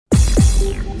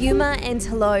Yuma and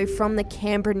hello from the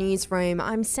Canberra newsroom.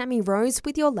 I'm Sammy Rose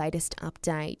with your latest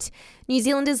update. New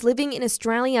Zealanders living in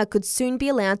Australia could soon be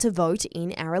allowed to vote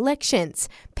in our elections.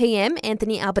 PM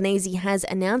Anthony Albanese has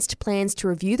announced plans to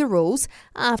review the rules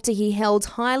after he held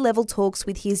high-level talks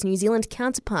with his New Zealand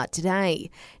counterpart today.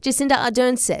 Jacinda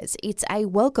Ardern says it's a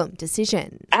welcome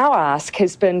decision. Our ask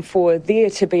has been for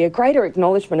there to be a greater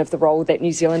acknowledgement of the role that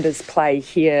New Zealanders play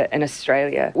here in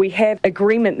Australia. We have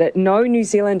agreement that no New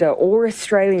Zealander or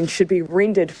Australian should be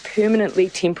rendered permanently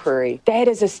temporary. That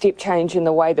is a step change in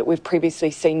the way that we've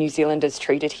previously seen New Zealanders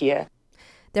treated here.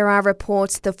 There are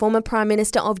reports the former Prime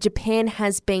Minister of Japan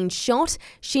has been shot.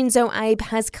 Shinzo Abe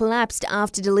has collapsed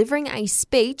after delivering a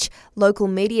speech. Local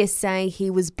media say he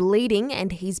was bleeding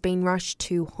and he's been rushed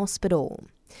to hospital.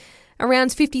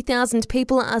 Around 50,000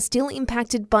 people are still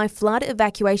impacted by flood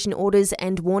evacuation orders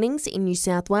and warnings in New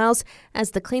South Wales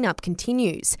as the cleanup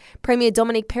continues. Premier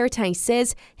Dominic Perrottet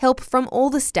says help from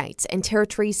all the states and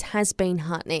territories has been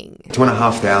heartening.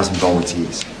 2,500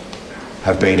 volunteers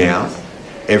have been out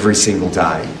every single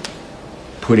day,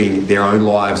 putting their own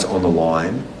lives on the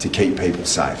line to keep people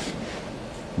safe.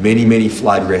 Many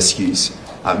flood rescues,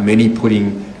 many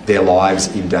putting their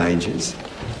lives in dangers.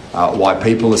 While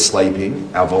people are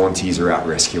sleeping, our volunteers are out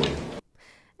rescuing.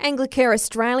 Anglicare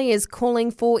Australia is calling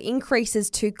for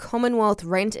increases to Commonwealth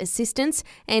rent assistance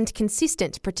and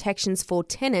consistent protections for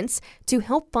tenants to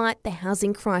help fight the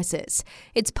housing crisis.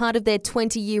 It's part of their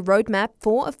 20-year roadmap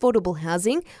for affordable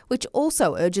housing, which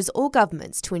also urges all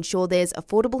governments to ensure there's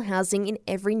affordable housing in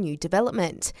every new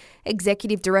development.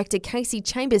 Executive Director Casey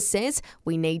Chambers says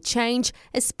we need change,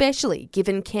 especially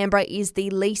given Canberra is the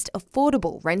least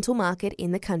affordable rental market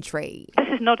in the country.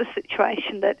 This is not a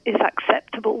situation that is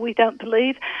acceptable, we don't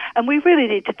believe. And we really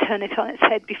need to turn it on its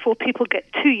head before people get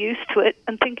too used to it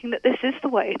and thinking that this is the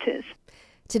way it is.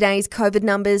 Today's COVID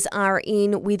numbers are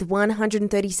in with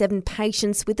 137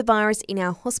 patients with the virus in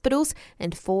our hospitals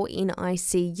and 4 in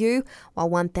ICU, while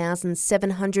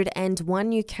 1,701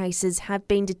 new cases have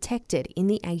been detected in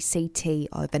the ACT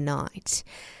overnight.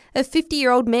 A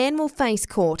 50-year-old man will face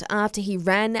court after he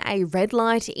ran a red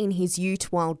light in his ute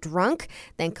while drunk,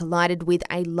 then collided with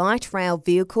a light rail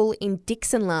vehicle in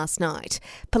Dixon last night.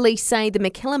 Police say the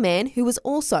McKellar man, who was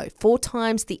also 4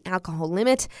 times the alcohol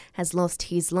limit, has lost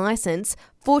his licence.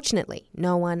 Fortunately,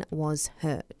 no one was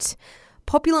hurt.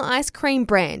 Popular ice cream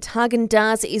brand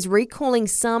Häagen-Dazs is recalling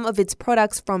some of its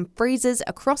products from freezers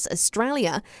across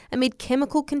Australia amid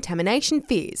chemical contamination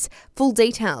fears. Full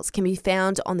details can be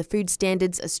found on the Food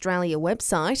Standards Australia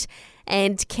website.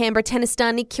 And Canberra tennis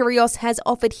star Nick Kyrgios has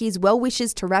offered his well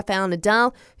wishes to Rafael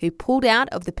Nadal, who pulled out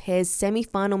of the pair's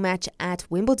semi-final match at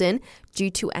Wimbledon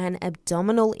due to an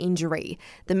abdominal injury.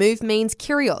 The move means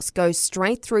Kyrgios goes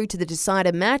straight through to the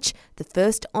decider match, the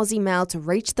first Aussie male to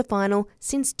reach the final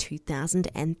since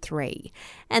 2003.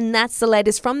 And that's the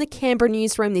latest from the Canberra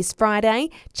newsroom this Friday.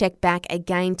 Check back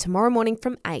again tomorrow morning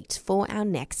from 8 for our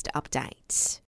next update.